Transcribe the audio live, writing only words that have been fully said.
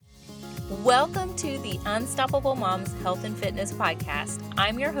Welcome to the Unstoppable Moms Health and Fitness Podcast.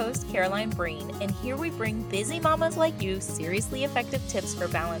 I'm your host, Caroline Breen, and here we bring busy mamas like you seriously effective tips for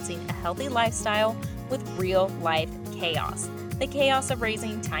balancing a healthy lifestyle with real life chaos. The chaos of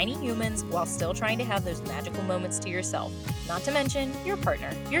raising tiny humans while still trying to have those magical moments to yourself, not to mention your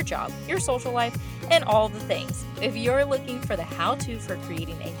partner, your job, your social life, and all the things. If you're looking for the how-to for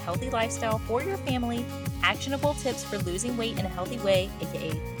creating a healthy lifestyle for your family, actionable tips for losing weight in a healthy way,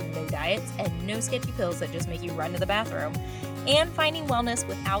 aka no diets and no sketchy pills that just make you run to the bathroom, and finding wellness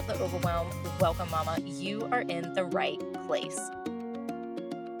without the overwhelm, welcome mama, you are in the right place.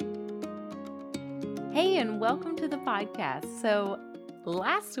 Hey, and welcome to the podcast. So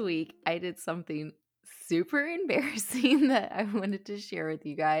last week I did something super embarrassing that I wanted to share with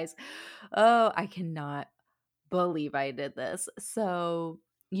you guys. Oh, I cannot believe I did this. So,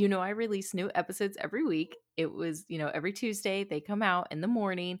 I release new episodes every week. It was, every Tuesday they come out in the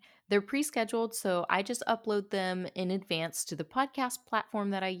morning. They're pre-scheduled, so I just upload them in advance to the podcast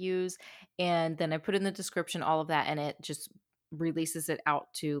platform that I use, and then I put in the description all of that, and it just releases it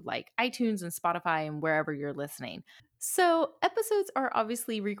out to like iTunes and Spotify and wherever you're listening. So, episodes are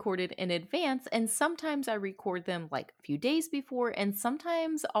obviously recorded in advance, and sometimes I record them like a few days before, and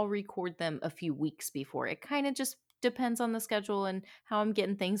sometimes I'll record them a few weeks before. It kind of just depends on the schedule and how I'm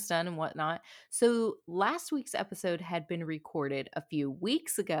getting things done and whatnot. So, last week's episode had been recorded a few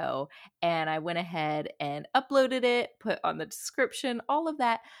weeks ago, and I went ahead and uploaded it, put on the description, all of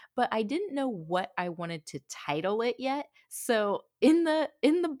that, but I didn't know what I wanted to title it yet. So, in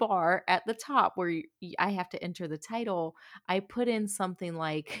the bar at the top where I have to enter the title, I put in something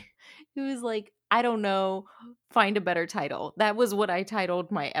like it was like, I don't know, find a better title. That was what I titled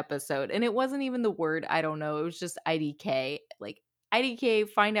my episode. And it wasn't even the word I don't know, it was just IDK, like IDK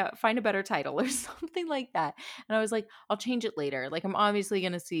find a better title or something like that. And I was like, I'll change it later. Like I'm obviously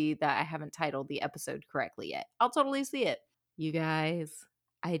going to see that I haven't titled the episode correctly yet. I'll totally see it. You guys,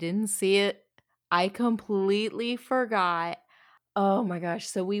 I didn't see it. I completely forgot. Oh my gosh.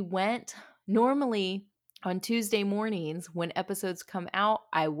 So we went normally on Tuesday mornings when episodes come out,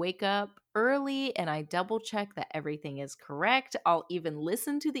 I wake up early and I double check that everything is correct. I'll even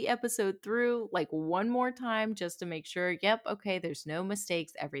listen to the episode through like one more time just to make sure, yep, okay, there's no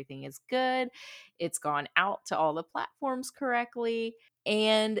mistakes, everything is good. It's gone out to all the platforms correctly.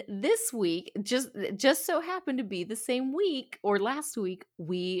 And this week just so happened to be the same week or last week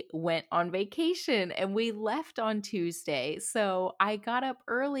we went on vacation and we left on Tuesday. So I got up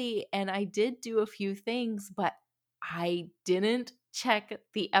early and I did do a few things, but I didn't check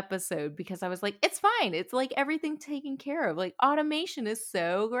the episode because I was like, it's fine. It's like everything taken care of. Like automation is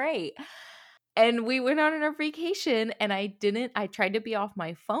so great. And we went on our vacation and I tried to be off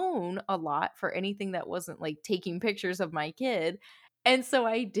my phone a lot for anything that wasn't like taking pictures of my kid. And so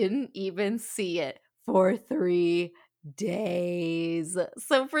I didn't even see it for 3 days.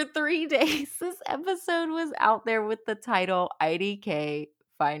 So for 3 days, this episode was out there with the title IDK,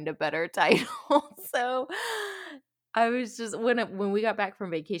 find a better title. So I was just when we got back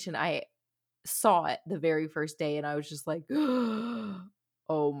from vacation, I saw it the very first day and I was just like,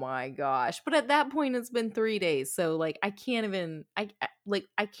 oh my gosh. But at that point it's been 3 days. So like I can't even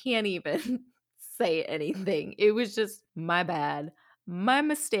I can't even say anything. It was just my bad. My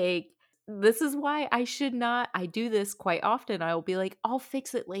mistake. This is why I should not. I do this quite often. I'll be like, I'll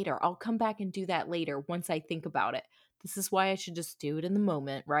fix it later. I'll come back and do that later once I think about it. This is why I should just do it in the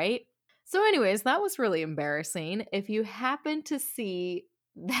moment, right? So, anyways, that was really embarrassing. If you happen to see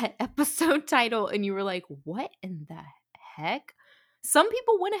that episode title and you were like, what in the heck? Some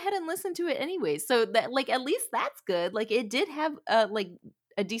people went ahead and listened to it anyway. So that like at least that's good. Like it did have like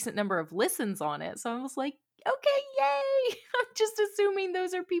a decent number of listens on it. So I was like, okay, yay. I'm just assuming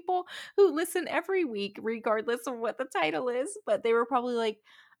those are people who listen every week, regardless of what the title is. But they were probably like,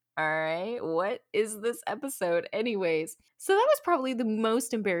 all right, what is this episode? Anyways, so that was probably the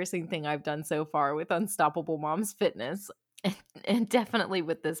most embarrassing thing I've done so far with Unstoppable Moms Fitness. And definitely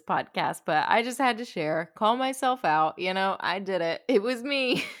with this podcast, but I just had to share, call myself out. I did it. It was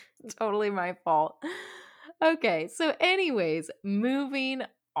me. Totally my fault. Okay, so, anyways, moving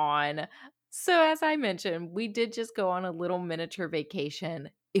on. So, as I mentioned, we did just go on a little miniature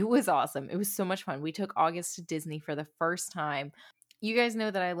vacation. It was awesome. It was so much fun. We took August to Disney for the first time. You guys know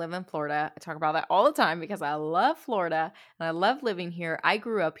that I live in Florida. I talk about that all the time because I love Florida and I love living here. I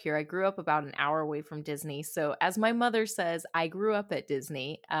grew up here. I grew up about an hour away from Disney. So, as my mother says, I grew up at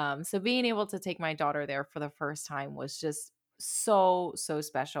Disney. So, being able to take my daughter there for the first time was just so, so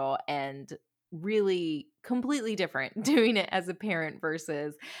special. And really completely different doing it as a parent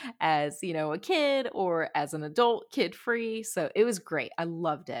versus as, a kid or as an adult, kid free. So it was great. I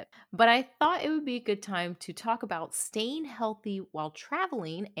loved it. But I thought it would be a good time to talk about staying healthy while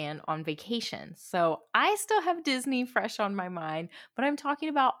traveling and on vacation. So I still have Disney fresh on my mind, but I'm talking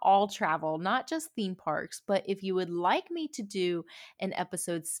about all travel, not just theme parks. But if you would like me to do an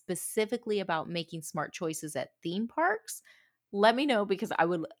episode specifically about making smart choices at theme parks, let me know because I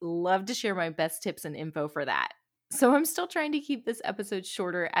would love to share my best tips and info for that. So I'm still trying to keep this episode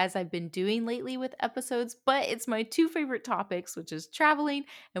shorter as I've been doing lately with episodes, but it's my two favorite topics, which is traveling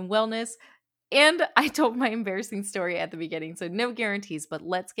and wellness. And I told my embarrassing story at the beginning, so no guarantees, but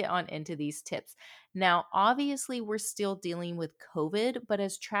let's get on into these tips. Now, obviously, we're still dealing with COVID, but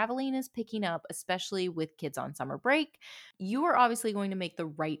as traveling is picking up, especially with kids on summer break, you are obviously going to make the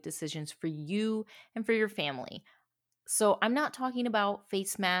right decisions for you and for your family. So, I'm not talking about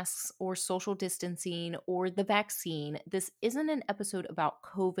face masks or social distancing or the vaccine. This isn't an episode about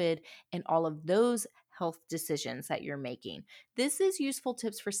COVID and all of those health decisions that you're making. This is useful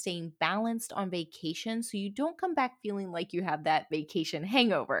tips for staying balanced on vacation so you don't come back feeling like you have that vacation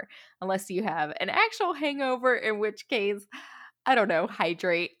hangover, unless you have an actual hangover, in which case, I don't know,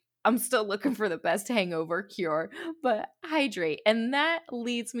 hydrate. I'm still looking for the best hangover cure, but hydrate. And that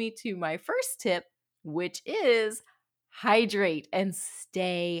leads me to my first tip, which is hydrate and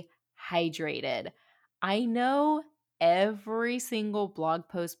stay hydrated. I know every single blog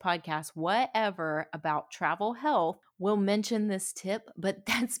post, podcast, whatever about travel health will mention this tip, but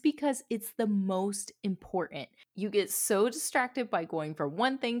that's because it's the most important. You get so distracted by going from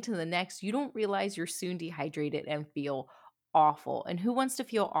one thing to the next, you don't realize you're soon dehydrated and feel awful. And who wants to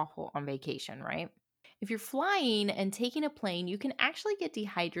feel awful on vacation, right? If you're flying and taking a plane, you can actually get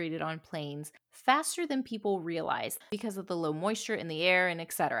dehydrated on planes faster than people realize because of the low moisture in the air and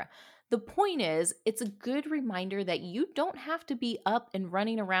etc. The point is, it's a good reminder that you don't have to be up and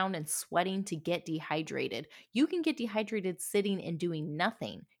running around and sweating to get dehydrated. You can get dehydrated sitting and doing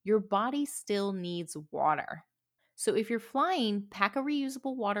nothing. Your body still needs water. So if you're flying, pack a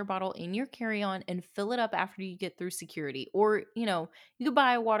reusable water bottle in your carry-on and fill it up after you get through security. Or, you could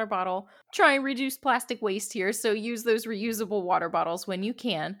buy a water bottle. Try and reduce plastic waste here, so use those reusable water bottles when you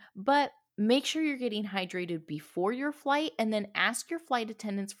can. But make sure you're getting hydrated before your flight and then ask your flight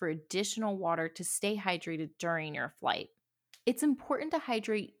attendants for additional water to stay hydrated during your flight. It's important to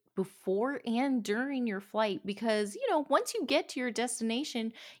hydrate before and during your flight because, once you get to your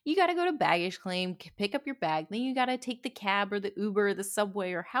destination, you got to go to baggage claim, pick up your bag, then you got to take the cab or the Uber or the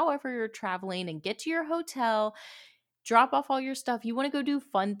subway or however you're traveling and get to your hotel, drop off all your stuff. You want to go do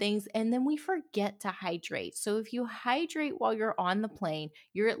fun things, and then we forget to hydrate. So if you hydrate while you're on the plane,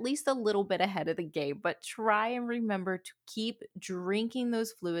 you're at least a little bit ahead of the game, but try and remember to keep drinking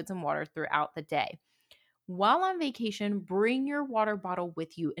those fluids and water throughout the day. While on vacation, bring your water bottle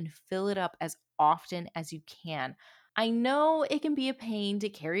with you and fill it up as often as you can. I know it can be a pain to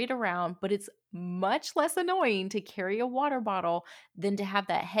carry it around, but it's much less annoying to carry a water bottle than to have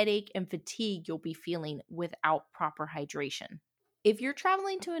that headache and fatigue you'll be feeling without proper hydration. If you're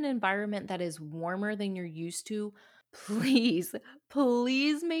traveling to an environment that is warmer than you're used to, please,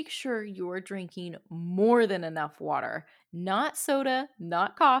 please make sure you're drinking more than enough water. Not soda,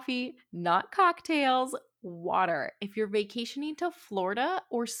 not coffee, not cocktails, water. If you're vacationing to Florida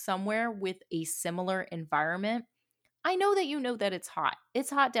or somewhere with a similar environment, I know that you know that it's hot. It's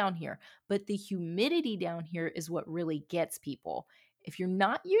hot down here, but the humidity down here is what really gets people. If you're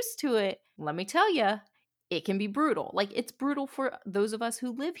not used to it, let me tell you, it can be brutal. Like, it's brutal for those of us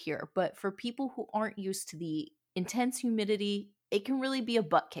who live here, but for people who aren't used to the intense humidity, it can really be a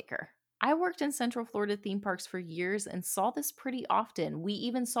butt kicker. I worked in Central Florida theme parks for years and saw this pretty often. We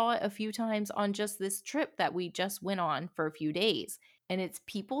even saw it a few times on just this trip that we just went on for a few days. And it's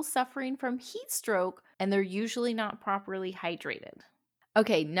people suffering from heat stroke, and they're usually not properly hydrated.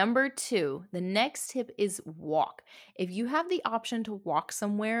 Okay, number two, the next tip is walk. If you have the option to walk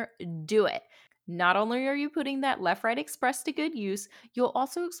somewhere, do it. Not only are you putting that left right express to good use, you'll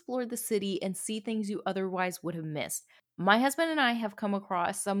also explore the city and see things you otherwise would have missed. My husband and I have come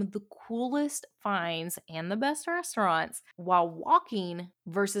across some of the coolest finds and the best restaurants while walking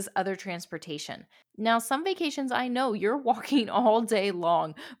versus other transportation. Now, some vacations I know you're walking all day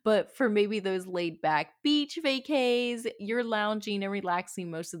long, but for maybe those laid back beach vacays, you're lounging and relaxing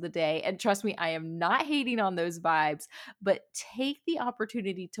most of the day. And trust me, I am not hating on those vibes, but take the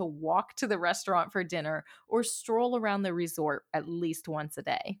opportunity to walk to the restaurant for dinner or stroll around the resort at least once a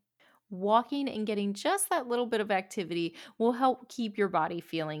day. Walking and getting just that little bit of activity will help keep your body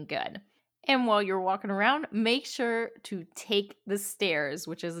feeling good. And while you're walking around, make sure to take the stairs,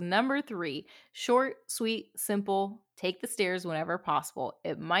 which is number 3. Short, sweet, simple. Take the stairs whenever possible.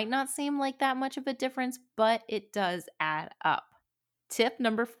 It might not seem like that much of a difference, but it does add up. Tip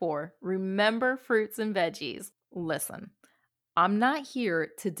number 4, remember fruits and veggies. Listen, I'm not here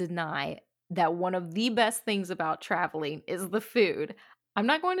to deny that one of the best things about traveling is the food. I'm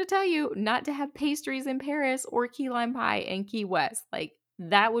not going to tell you not to have pastries in Paris or key lime pie in Key West. Like,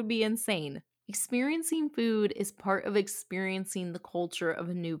 that would be insane. Experiencing food is part of experiencing the culture of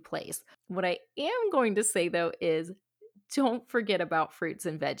a new place. What I am going to say though is don't forget about fruits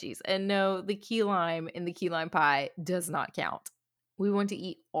and veggies. And no, the key lime in the key lime pie does not count. We want to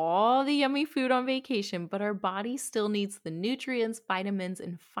eat all the yummy food on vacation, but our body still needs the nutrients, vitamins,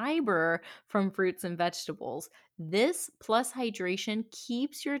 and fiber from fruits and vegetables. This plus hydration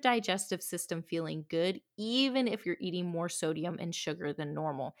keeps your digestive system feeling good, even if you're eating more sodium and sugar than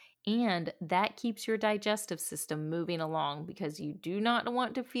normal. And that keeps your digestive system moving along because you do not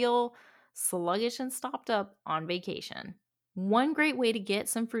want to feel sluggish and stopped up on vacation. One great way to get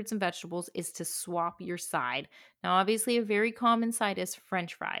some fruits and vegetables is to swap your side. Now, obviously, a very common side is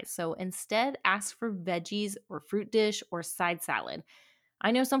French fries. So instead, ask for veggies or fruit dish or side salad.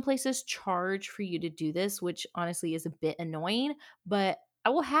 I know some places charge for you to do this, which honestly is a bit annoying, but I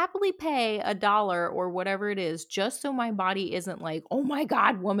will happily pay $1 or whatever it is just so my body isn't like, oh my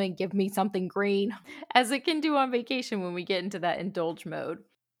God, woman, give me something green, as it can do on vacation when we get into that indulge mode.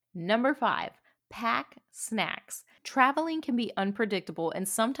 Number 5, pack snacks. Traveling can be unpredictable, and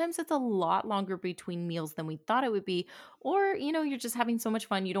sometimes it's a lot longer between meals than we thought it would be. Or, you're just having so much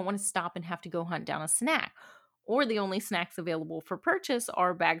fun, you don't want to stop and have to go hunt down a snack. Or the only snacks available for purchase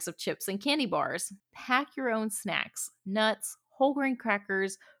are bags of chips and candy bars. Pack your own snacks. Nuts, whole grain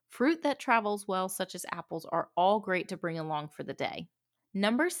crackers, fruit that travels well, such as apples, are all great to bring along for the day.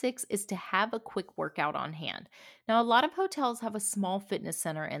 Number 6 is to have a quick workout on hand. Now, a lot of hotels have a small fitness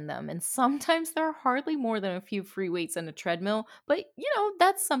center in them, and sometimes there are hardly more than a few free weights and a treadmill, but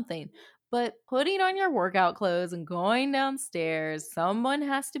that's something. But putting on your workout clothes and going downstairs, someone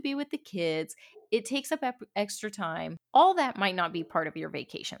has to be with the kids. It takes up extra time. All that might not be part of your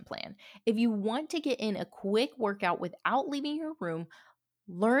vacation plan. If you want to get in a quick workout without leaving your room,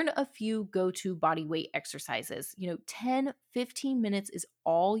 learn a few go to body weight exercises. 10, 15 minutes is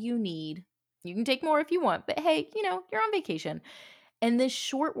all you need. You can take more if you want, but hey, you're on vacation. And this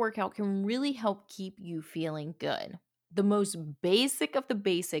short workout can really help keep you feeling good. The most basic of the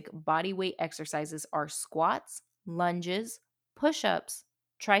basic body weight exercises are squats, lunges, push ups,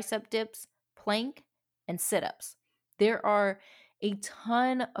 tricep dips, plank, and sit ups. There are a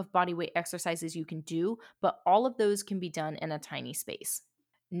ton of body weight exercises you can do, but all of those can be done in a tiny space.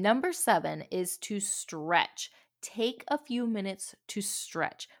 Number 7 is to stretch. Take a few minutes to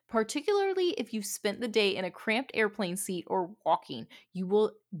stretch, particularly if you've spent the day in a cramped airplane seat or walking. You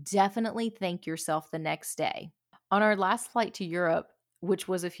will definitely thank yourself the next day. On our last flight to Europe, which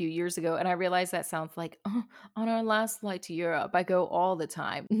was a few years ago, and I realize that sounds like, oh, on our last flight to Europe, I go all the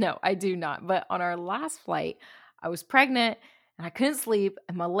time. No, I do not. But on our last flight, I was pregnant and I couldn't sleep,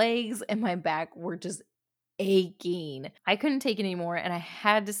 and my legs and my back were just aching. I couldn't take it anymore and I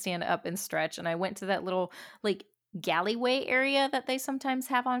had to stand up and stretch. And I went to that little like galleyway area that they sometimes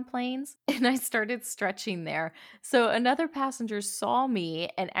have on planes and I started stretching there. So another passenger saw me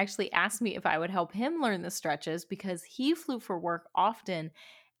and actually asked me if I would help him learn the stretches because he flew for work often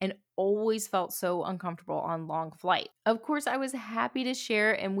and always felt so uncomfortable on long flight. Of course, I was happy to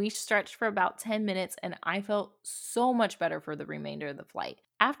share and we stretched for about 10 minutes and I felt so much better for the remainder of the flight.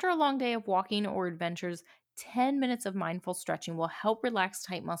 After a long day of walking or adventures, 10 minutes of mindful stretching will help relax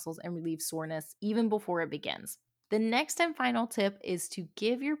tight muscles and relieve soreness even before it begins. The next and final tip is to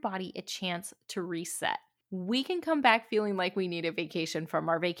give your body a chance to reset. We can come back feeling like we need a vacation from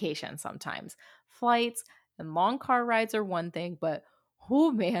our vacation sometimes. Flights and long car rides are one thing, but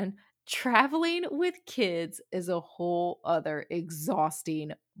oh man, traveling with kids is a whole other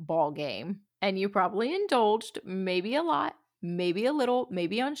exhausting ball game. And you probably indulged maybe a lot, maybe a little,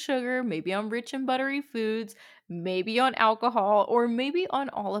 maybe on sugar, maybe on rich and buttery foods, maybe on alcohol, or maybe on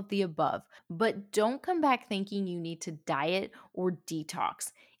all of the above. But don't come back thinking you need to diet or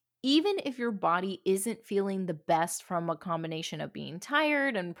detox. Even if your body isn't feeling the best from a combination of being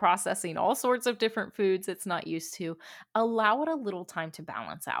tired and processing all sorts of different foods it's not used to, allow it a little time to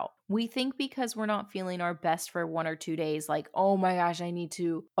balance out. We think because we're not feeling our best for 1 or 2 days, like, oh my gosh, I need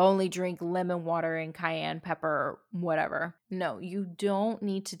to only drink lemon water and cayenne pepper or whatever. No, you don't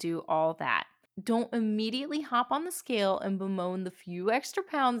need to do all that. Don't immediately hop on the scale and bemoan the few extra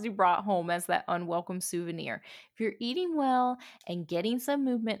pounds you brought home as that unwelcome souvenir. If you're eating well and getting some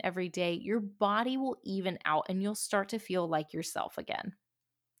movement every day, your body will even out and you'll start to feel like yourself again.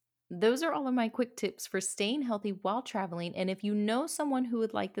 Those are all of my quick tips for staying healthy while traveling. And if you know someone who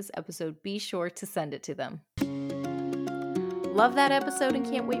would like this episode, be sure to send it to them. Love that episode and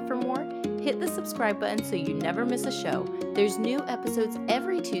can't wait for more? Hit the subscribe button so you never miss a show. There's new episodes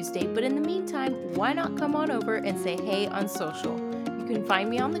every Tuesday, but in the meantime, why not come on over and say hey on social? You can find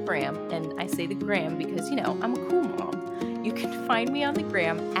me on the gram, and I say the gram because, I'm a cool mom. You can find me on the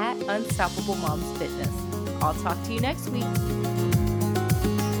gram at Unstoppable Moms Fitness. I'll talk to you next week.